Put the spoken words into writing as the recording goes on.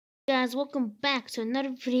guys, welcome back to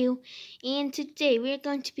another video. And today we're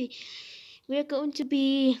going to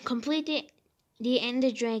be completing the Ender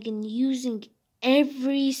Dragon using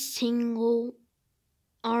every single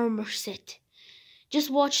armor set. Just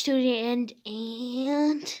watch to the end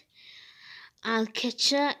and I'll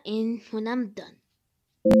catch ya in when I'm done.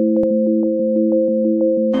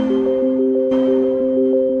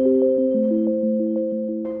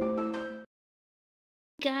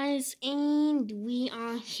 Guys, and we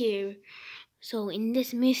are here. So in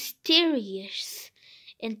this mysterious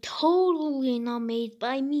and totally not made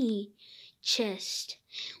by me chest,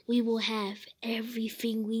 we will have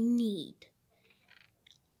everything we need.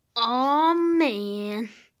 Oh man.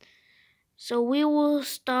 So we will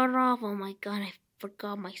start off. Oh my god, I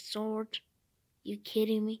forgot my sword. You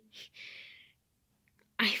kidding me?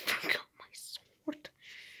 I forgot my sword.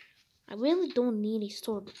 I really don't need a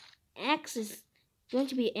sword. Axe is going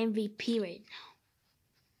to be MVP right now.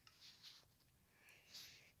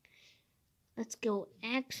 Let's go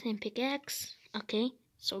axe and pickaxe. Okay,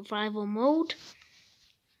 survival mode.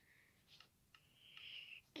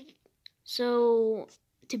 So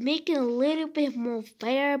to make it a little bit more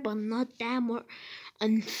fair, but not that more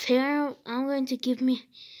unfair, I'm going to give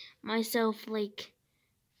myself like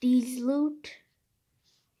these loot.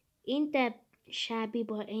 Ain't that shabby,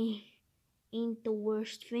 but ain't the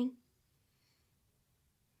worst thing.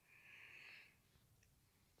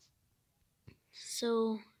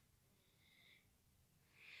 So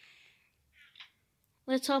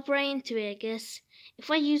let's hop right into it, I guess.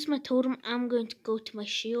 If I use my totem, I'm going to go to my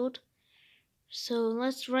shield. So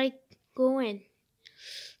let's go in.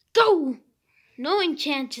 Go! No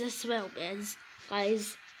enchants as well, guys.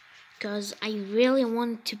 Because I really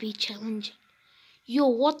want to be challenging. Yo,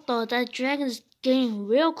 what the? That dragon's getting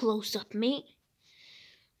real close up, mate.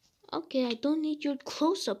 Okay, I don't need your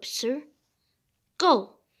close up, sir.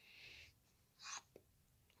 Go!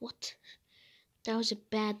 What? That was a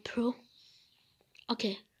bad throw.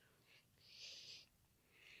 Okay.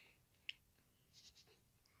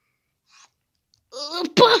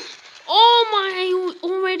 Oh my, I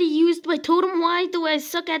already used my totem. Why do I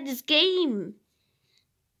suck at this game?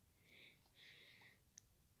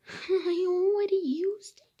 I already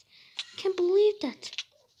used it. Can't believe that.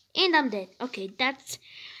 And I'm dead. Okay, that's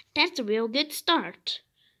a real good start.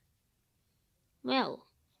 Well.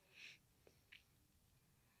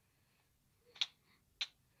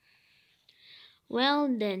 Well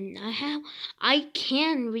then, I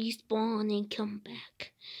can respawn and come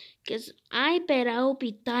back. Cause I bet I'll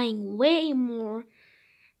be dying way more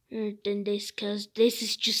than this, cause this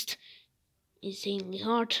is just insanely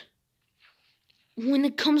hard. When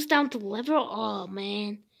it comes down to level, oh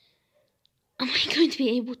man. Am I going to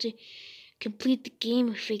be able to complete the game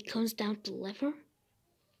if it comes down to level?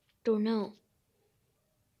 Don't know.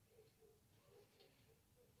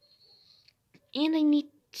 And I need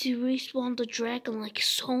to respawn the dragon like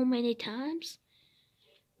so many times.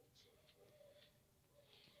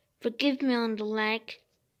 Forgive me on the lag.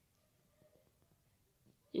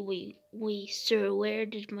 Wait, sir, where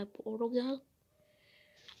did my portal go?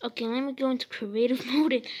 Okay, let me go into creative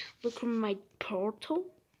mode and look for my portal.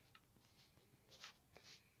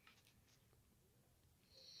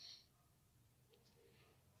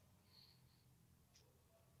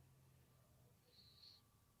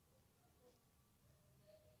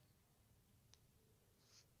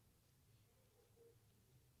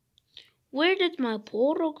 Where did my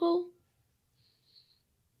portal go?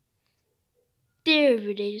 There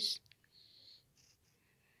it is.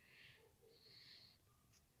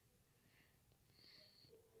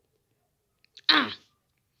 Ah!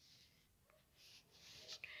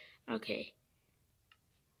 Okay.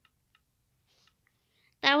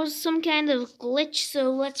 That was some kind of glitch, so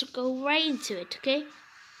let's go right into it, okay?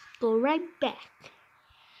 Go right back.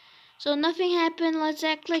 So nothing happened, let's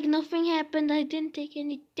act like nothing happened. I didn't take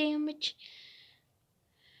any damage.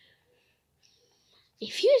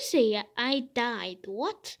 If you say I died,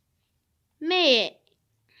 what? Mate,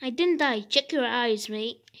 I didn't die. Check your eyes,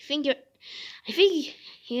 mate. I think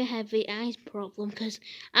you have the eyes problem, cause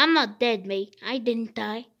I'm not dead, mate. I didn't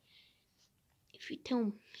die. If you tell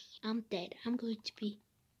me I'm dead, I'm going to be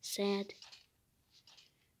sad.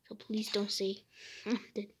 So please don't say I'm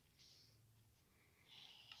dead.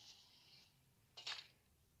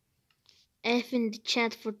 F in the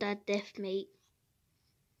chat for that death, mate.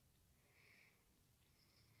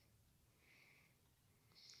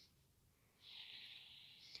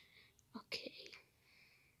 Okay.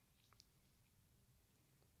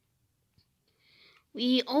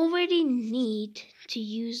 We already need to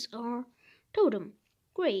use our totem.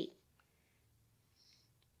 Great.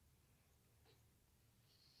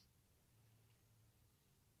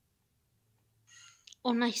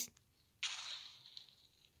 Oh, nice.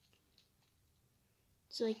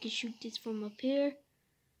 So I can shoot this from up here.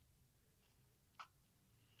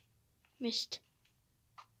 Missed.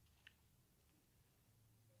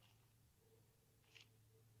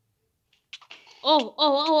 Oh, oh,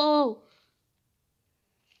 oh,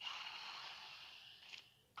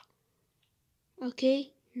 oh.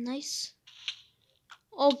 Okay, nice.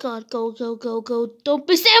 Oh god, go, go, go, go. Don't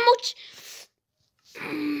miss the emoji.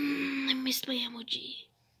 I missed my emoji.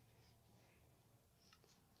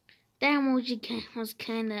 That emoji was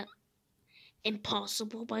kind of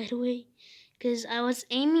impossible, by the way. Because I was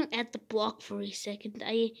aiming at the block for a second.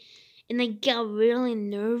 I got really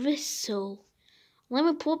nervous, so let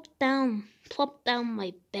me plop down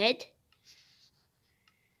my bed.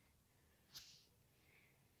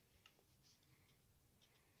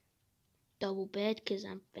 Double bed, because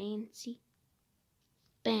I'm fancy.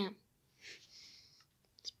 Bam.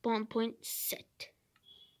 Spawn point set.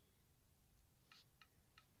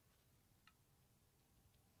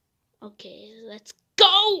 Okay, let's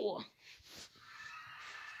go!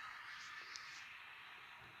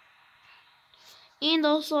 And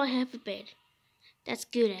also I have a bed. That's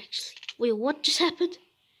good actually. Wait, what just happened?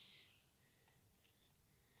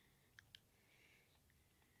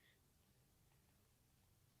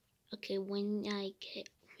 Okay, when I get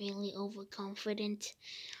really overconfident,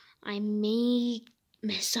 I may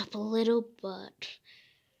mess up a little, but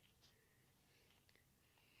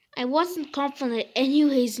I wasn't confident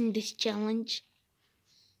anyways in this challenge.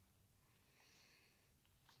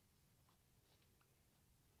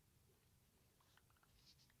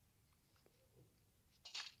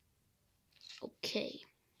 Okay.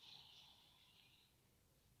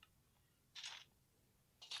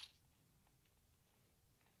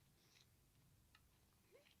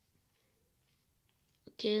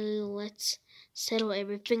 Okay, let's settle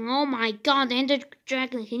everything. Oh my god, Ender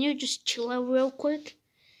Dragon, can you just chill out real quick?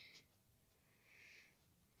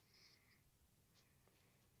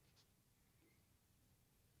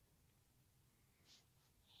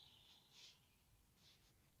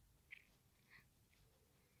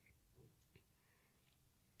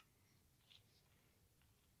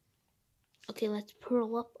 Okay, let's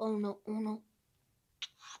pearl up. Oh no, oh no.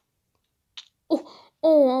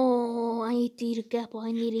 Oh, I need to eat a gapple.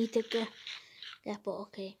 I need to eat a gapple.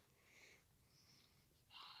 Okay.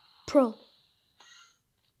 Pro.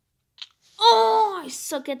 Oh, I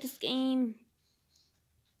suck at this game.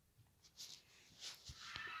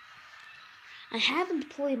 I haven't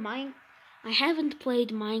played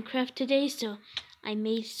Minecraft today, so I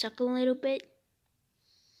may suck a little bit.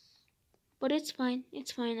 But it's fine.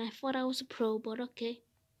 It's fine. I thought I was a pro, but okay.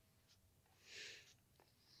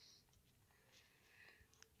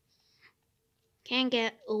 Can't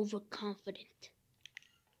get overconfident.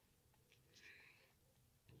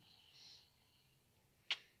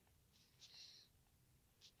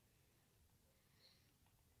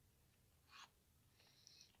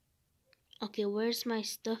 Okay, where's my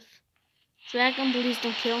stuff? Dragon, please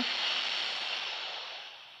don't kill.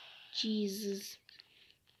 Jesus.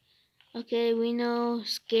 Okay, we know.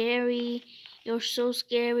 Scary. You're so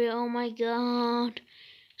scary. Oh my god.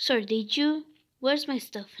 Sorry, did you? Where's my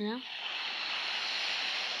stuff now?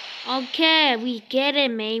 Okay, we get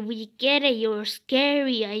it, mate. We get it. You're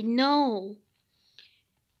scary. I know.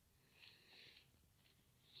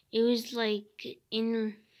 It was like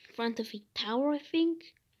in front of a tower, I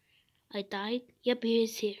think. I died. Yep, he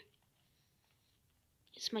is here.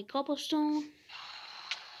 It's my cobblestone.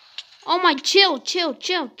 Oh my, chill, chill,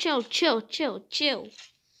 chill, chill, chill, chill, chill.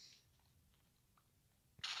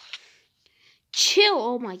 Chill,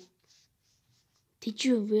 oh my. Did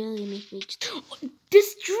you really make me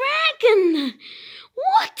this dragon?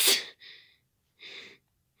 What?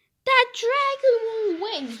 That dragon won't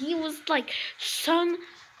win. He was like, son,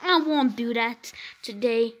 I won't do that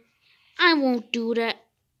today. I won't do that.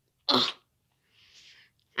 Ugh.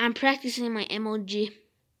 I'm practicing my emoji.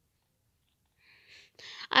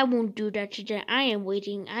 I won't do that today. I am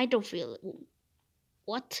waiting. I don't feel it.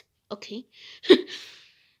 What? Okay.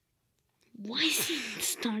 Why is he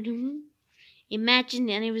starting? Imagine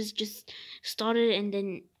that it was just started and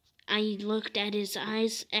then I looked at his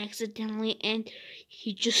eyes accidentally and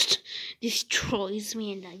he just destroys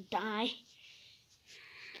me and I die.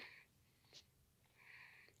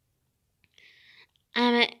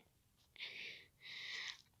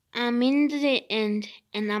 I'm in the end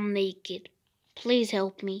and I'm naked. Please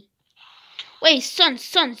help me. Wait, son,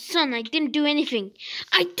 I didn't do anything.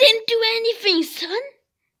 I didn't do anything, son.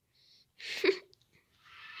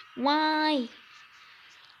 Why?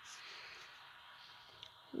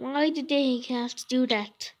 Why did they have to do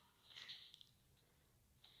that?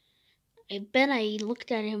 I bet I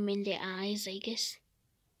looked at him in the eyes, I guess.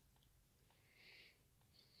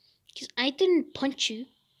 Because I didn't punch you.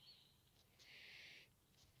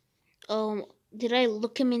 Did I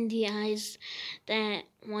look him in the eyes? That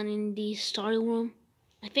one in the story room?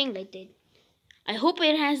 I think I did. I hope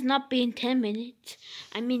it has not been 10 minutes.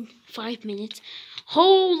 I mean 5 minutes.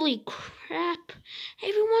 Holy crap.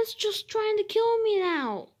 Everyone's just trying to kill me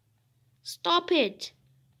now. Stop it.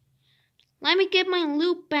 Let me get my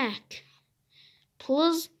loot back.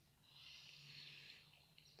 Please.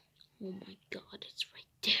 Oh my god, it's right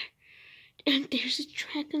there. And there's a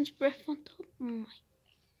dragon's breath on top. Oh my.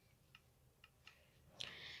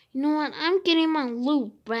 You know what? I'm getting my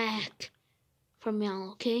loot back from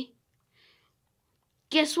y'all, okay?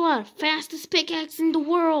 Guess what? Fastest pickaxe in the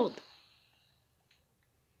world.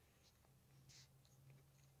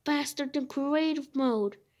 Faster than creative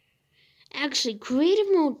mode. Actually, creative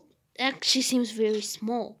mode actually seems very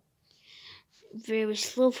small. Very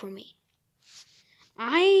slow for me.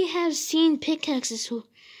 I have seen pickaxes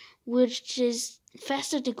which is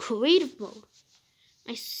faster than creative mode.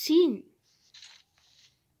 I've seen.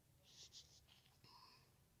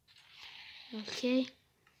 Okay.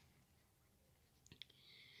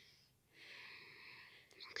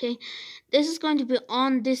 Okay. This is going to be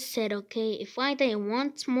on this set, okay? If I die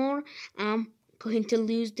once more, I'm going to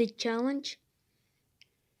lose the challenge.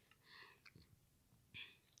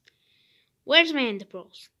 Where's my ender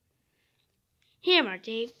pearls? Here,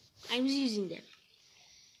 Dave. I was using them.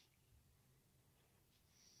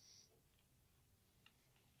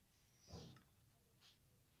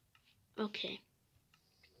 Okay.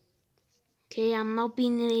 Okay, I'm not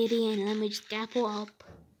being an idiot. Let me just gapple up.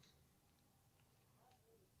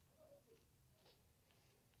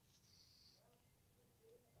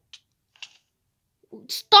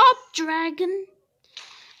 Stop, dragon!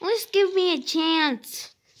 Let's give me a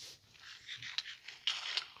chance.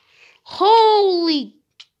 Holy!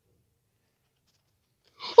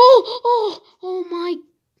 Oh my!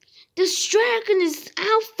 This dragon is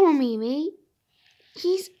out for me, mate.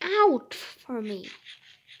 He's out for me.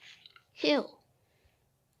 Hell.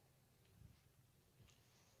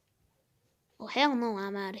 Oh, hell no,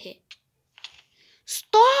 I'm out of here.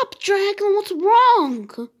 Stop, dragon! What's wrong?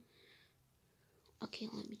 Okay,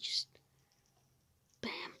 let me just...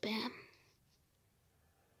 Bam, bam.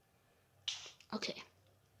 Okay.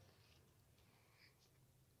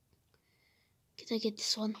 Can I get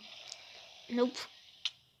this one? Nope.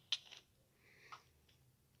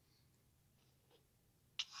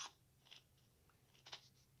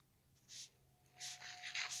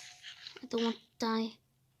 I don't want to die.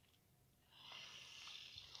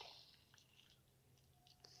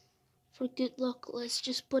 For good luck, let's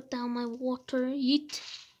just put down my water. Yeet.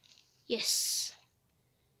 Yes.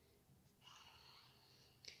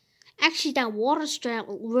 Actually, that water strat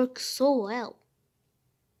works so well.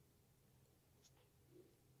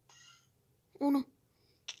 Oh no.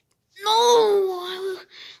 No!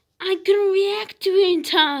 I couldn't react to it in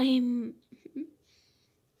time.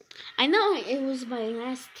 I know it was my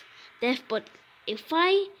last death, but if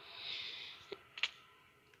I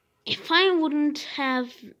wouldn't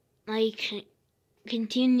have like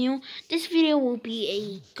continue, this video will be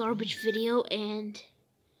a garbage video, and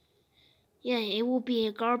yeah, it will be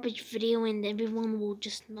a garbage video, and everyone will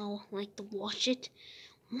just know like to watch it.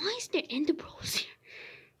 Why is there ender pearls here?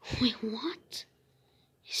 Wait, what?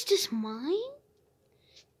 Is this mine?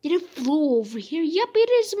 Did it flew over here? Yep, it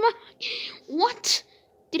is mine. What?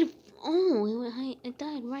 Did it? Oh, it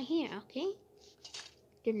died right here. Okay.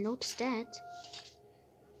 Didn't notice that.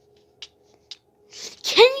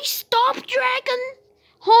 Can you stop, dragon?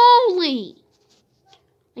 Holy!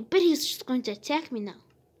 I bet he's just going to attack me now.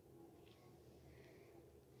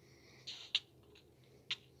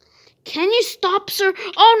 Can you stop, sir?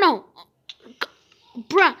 Oh no!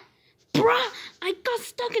 Bruh! I got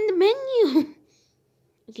stuck in the menu!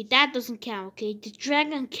 Okay, that doesn't count, okay? The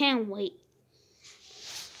dragon can't wait.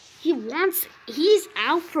 He's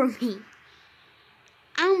out for me.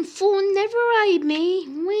 I'm full netherite, mate.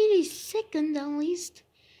 Wait a second at least.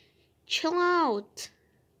 Chill out.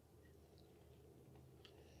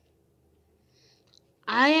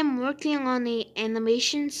 I am working on the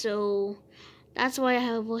animation, so that's why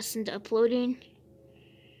I wasn't uploading.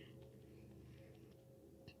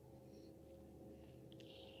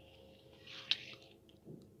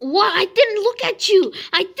 What? I didn't look at you.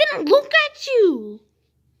 I didn't look at you.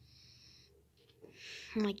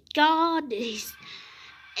 Oh my god.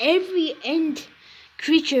 Every end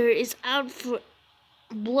creature is out for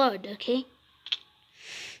blood, okay?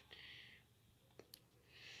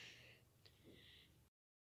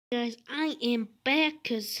 Guys, I am back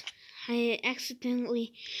because I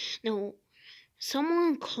accidentally, no,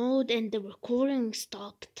 someone called and the recording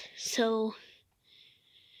stopped. So,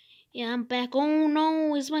 yeah, I'm back. Oh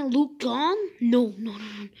no, is my loot gone? No.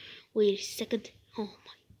 Wait a second. Oh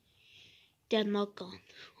my, they're not gone.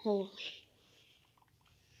 Holy.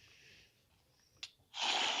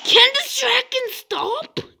 Can this dragon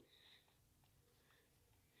stop?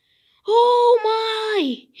 Oh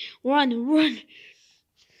my! Run.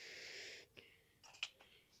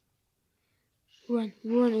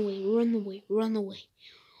 Run away.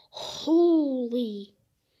 Holy.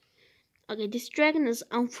 Okay, this dragon is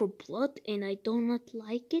out for blood and I do not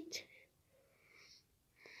like it.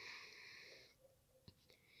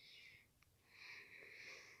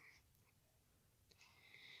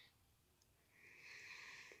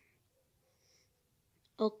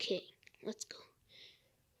 Okay, let's go.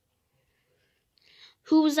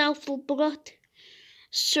 Who was out for blood?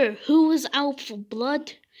 Sir, who was out for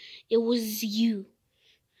blood? It was you.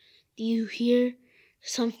 Do you hear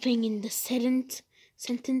something in the sentence?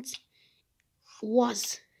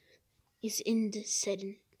 Was is in the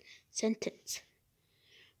sentence.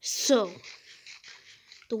 So,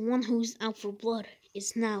 the one who's out for blood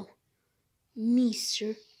is now me,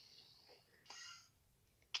 sir.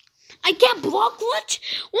 I can't block glitch?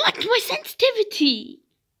 What? My sensitivity!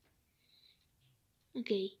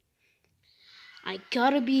 Okay. I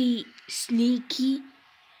gotta be sneaky.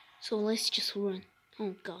 So let's just run.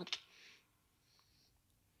 Oh god.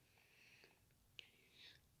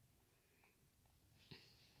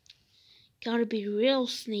 Gotta be real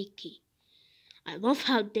sneaky. I love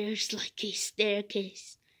how there's like a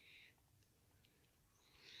staircase.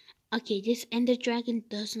 Okay, this Ender Dragon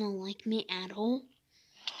does not like me at all.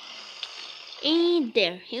 And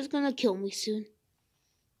there, he's gonna kill me soon.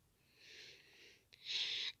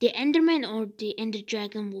 The Enderman or the Ender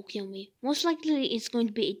Dragon will kill me. Most likely it's going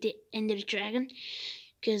to be the Ender Dragon.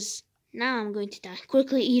 Because now I'm going to die.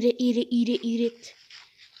 Quickly eat it.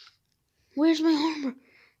 Where's my armor?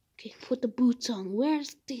 Okay, put the boots on.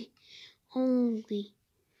 Where's the... Holy...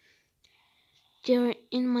 They're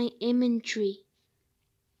in my inventory.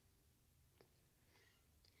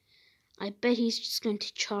 I bet he's just going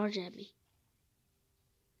to charge at me.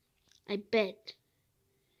 I bet.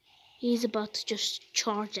 He's about to just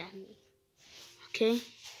charge at me. Okay?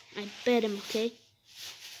 I bet him, okay?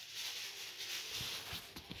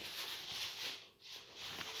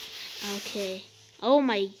 Okay. Oh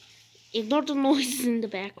my... Ignore the noises in the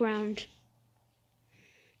background.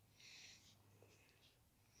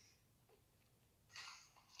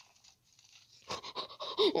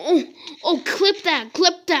 Oh, clip that.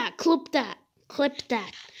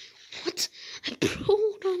 What? I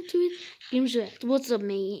pulled onto it. Games React, what's up,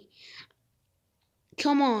 mate?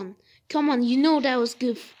 Come on, you know that was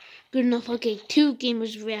good enough. Okay, 2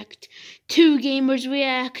 gamers react.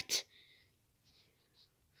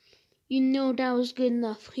 You know that was good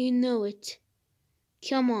enough. You know it.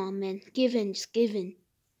 Come on, man. Just give in.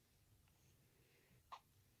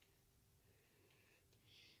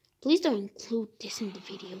 Please don't include this in the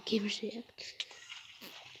video. Gamers react.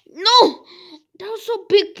 No! That was so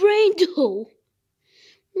big brain though.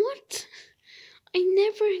 What? I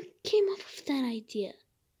never came up with that idea.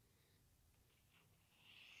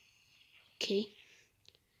 Okay.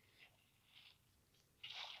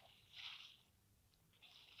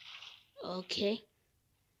 Okay.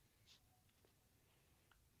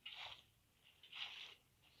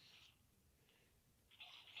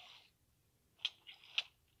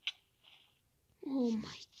 Oh my.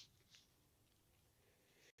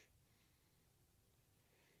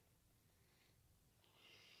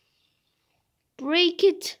 Break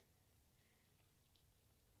it.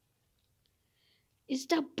 Is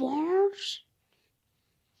that bars?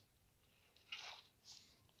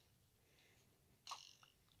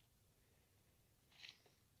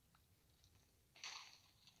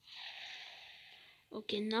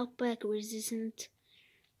 Okay, knockback resistant.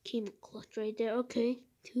 Came a clutch right there. Okay,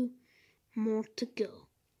 2 more to go.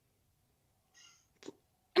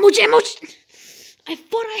 Emoji! I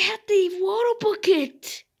thought I had the water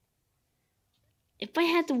bucket. If I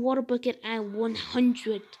had the water bucket, I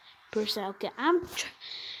 100%. Okay, I'm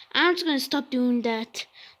just gonna stop doing that.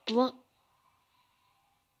 What?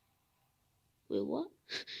 Wait, what?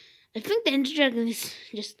 I think the Ender Dragon is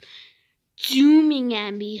just zooming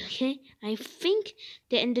at me. Okay, I think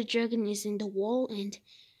the Ender Dragon is in the wall and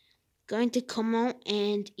going to come out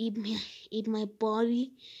and eat my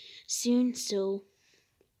body soon. So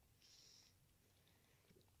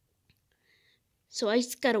I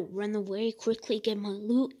just gotta run away quickly, get my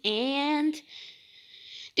loot, and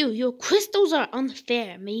dude, your crystals are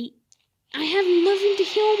unfair, mate. I have nothing to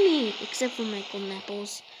heal me except for my golden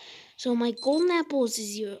apples. So my golden apples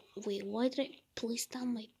is your... Wait, why did I place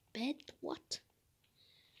down my bed? What?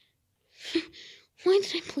 Why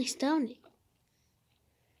did I place down it?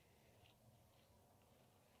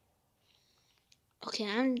 Okay,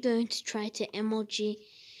 I'm going to try to emoji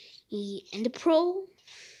Ender Pro.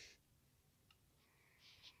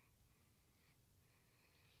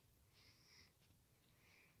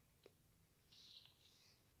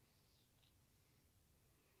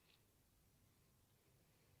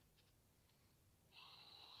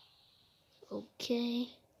 Okay.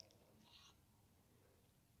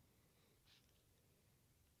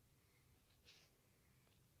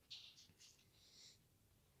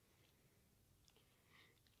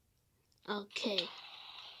 Okay.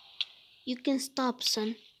 You can stop,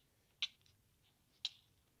 son.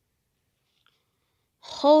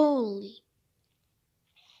 Holy.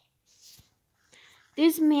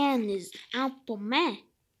 This man is Alpha Man.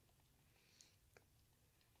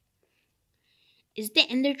 Is the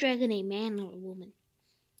Ender Dragon a man or a woman?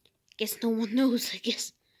 Guess no one knows, I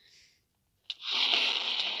guess.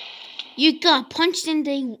 You got punched in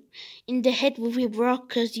the head with a rock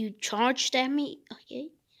because you charged at me? Okay.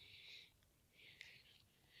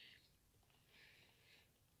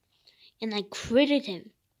 And I critted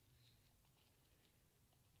him.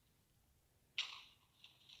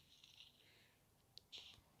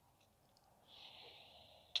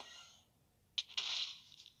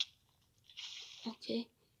 Okay.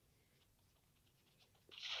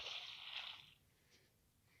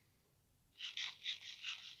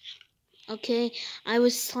 Okay, I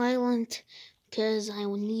was silent because I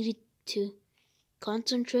needed to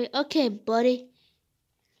concentrate. Okay, buddy.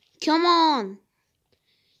 Come on.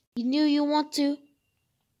 You knew you want to.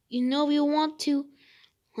 You know you want to.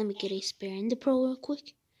 Let me get a spare Ender Pro real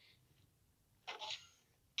quick.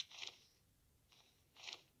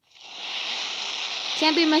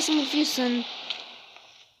 Can't be messing with you, son.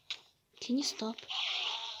 Can you stop?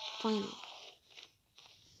 Finally.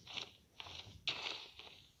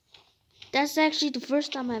 That's actually the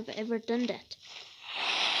first time I've ever done that.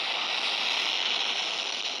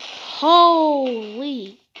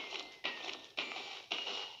 Holy.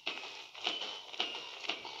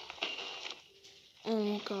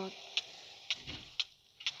 Oh god.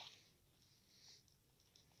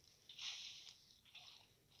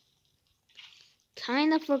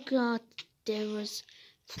 Kinda forgot there was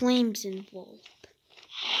flames involved.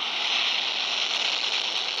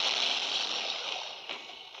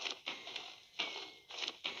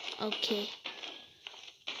 Okay.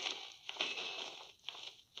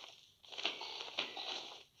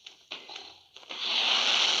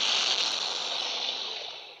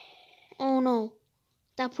 Oh no.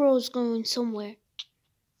 That pro is going somewhere.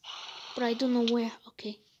 But I don't know where.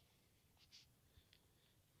 Okay.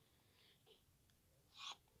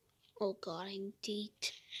 Oh god, indeed.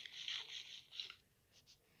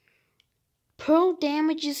 Pro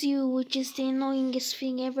damages you, which is the annoyingest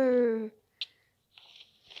thing ever.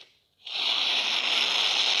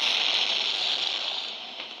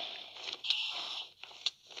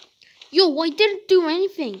 Yo, I didn't do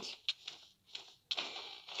anything.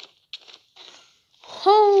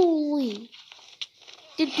 Holy.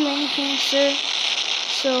 Didn't do anything, sir.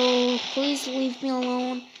 So, please leave me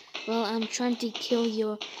alone while I'm trying to kill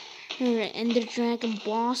your Ender Dragon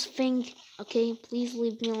boss thing. Okay, please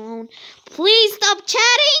leave me alone. Please stop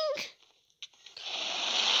chatting!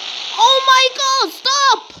 Oh my god,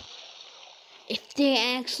 stop! If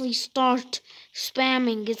they actually start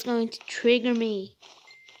spamming, it's going to trigger me.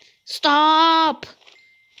 Stop!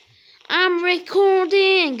 I'm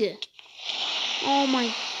recording! Oh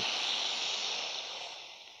my...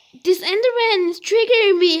 This Enderman is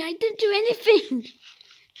triggering me! I didn't do anything!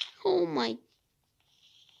 Oh my...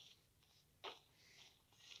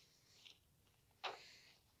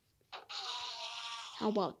 How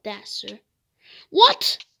about that, sir?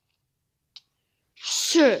 What?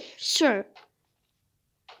 Sir.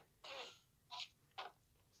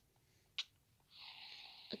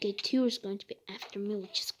 Okay, 2 is going to be after me,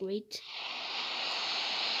 which is great.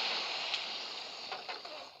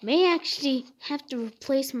 May actually have to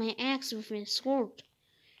replace my axe with a sword.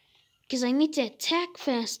 Because I need to attack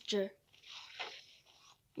faster.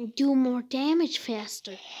 And do more damage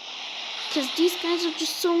faster. Because these guys are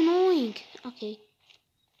just so annoying. Okay.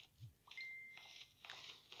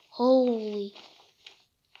 Holy.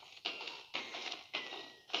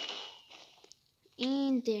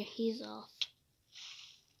 And there, he's off.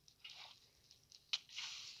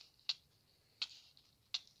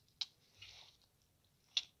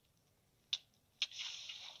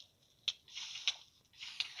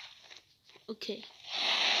 Okay.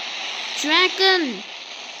 Dragon!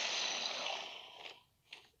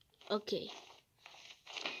 Okay.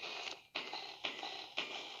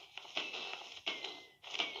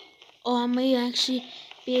 Oh, I may actually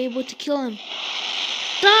be able to kill him.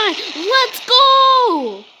 Die! Let's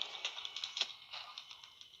go!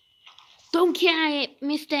 Don't care,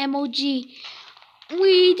 Mr. Emoji.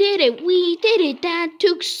 We did it! We did it! That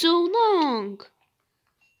took so long!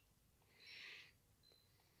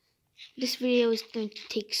 This video is going to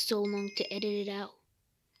take so long to edit it out.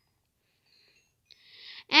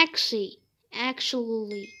 Actually,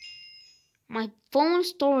 my phone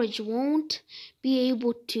storage won't be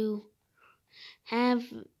able to have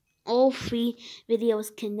all 3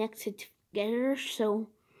 videos connected together, so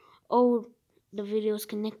all the videos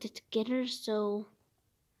connected together, so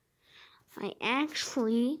I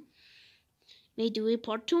actually may do a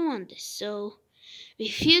part 2 on this. So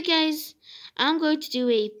with you guys, I'm going to do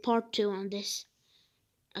a part 2 on this.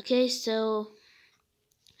 Okay, so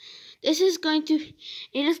it is going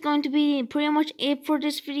to be pretty much it for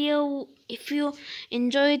this video. If you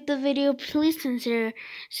enjoyed the video, please consider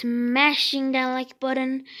smashing that like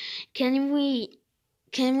button. Can we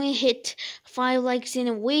hit 5 likes in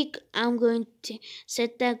a week? I'm going to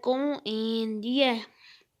set that goal, and yeah.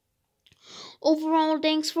 Overall,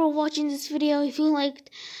 thanks for watching this video. If you liked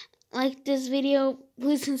this video,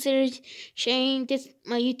 please consider sharing this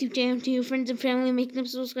my YouTube channel to your friends and family. Make them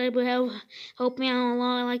subscribe. Will help me out a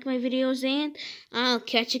lot. I like my videos, and I'll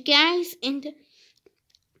catch you guys in the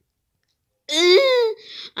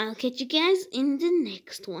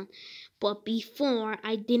next one. But before,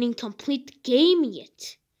 I didn't complete the game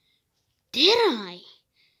yet, did I?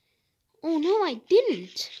 Oh no, I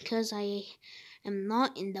didn't, because I am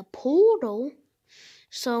not in the portal.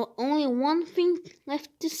 So only one thing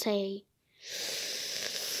left to say,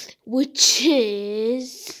 which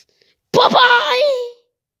is bye-bye!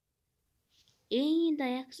 And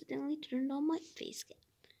I accidentally turned on my face cam.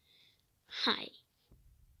 Hi.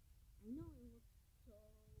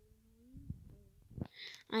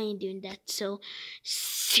 I ain't doing that, so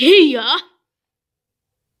see ya!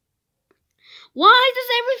 Why does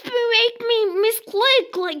everything make me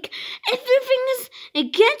misclick? Like, everything is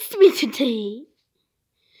against me today.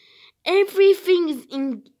 Everything is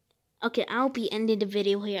in... Okay, I'll be ending the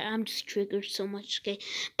video here. I'm just triggered so much. Okay,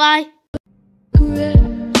 bye.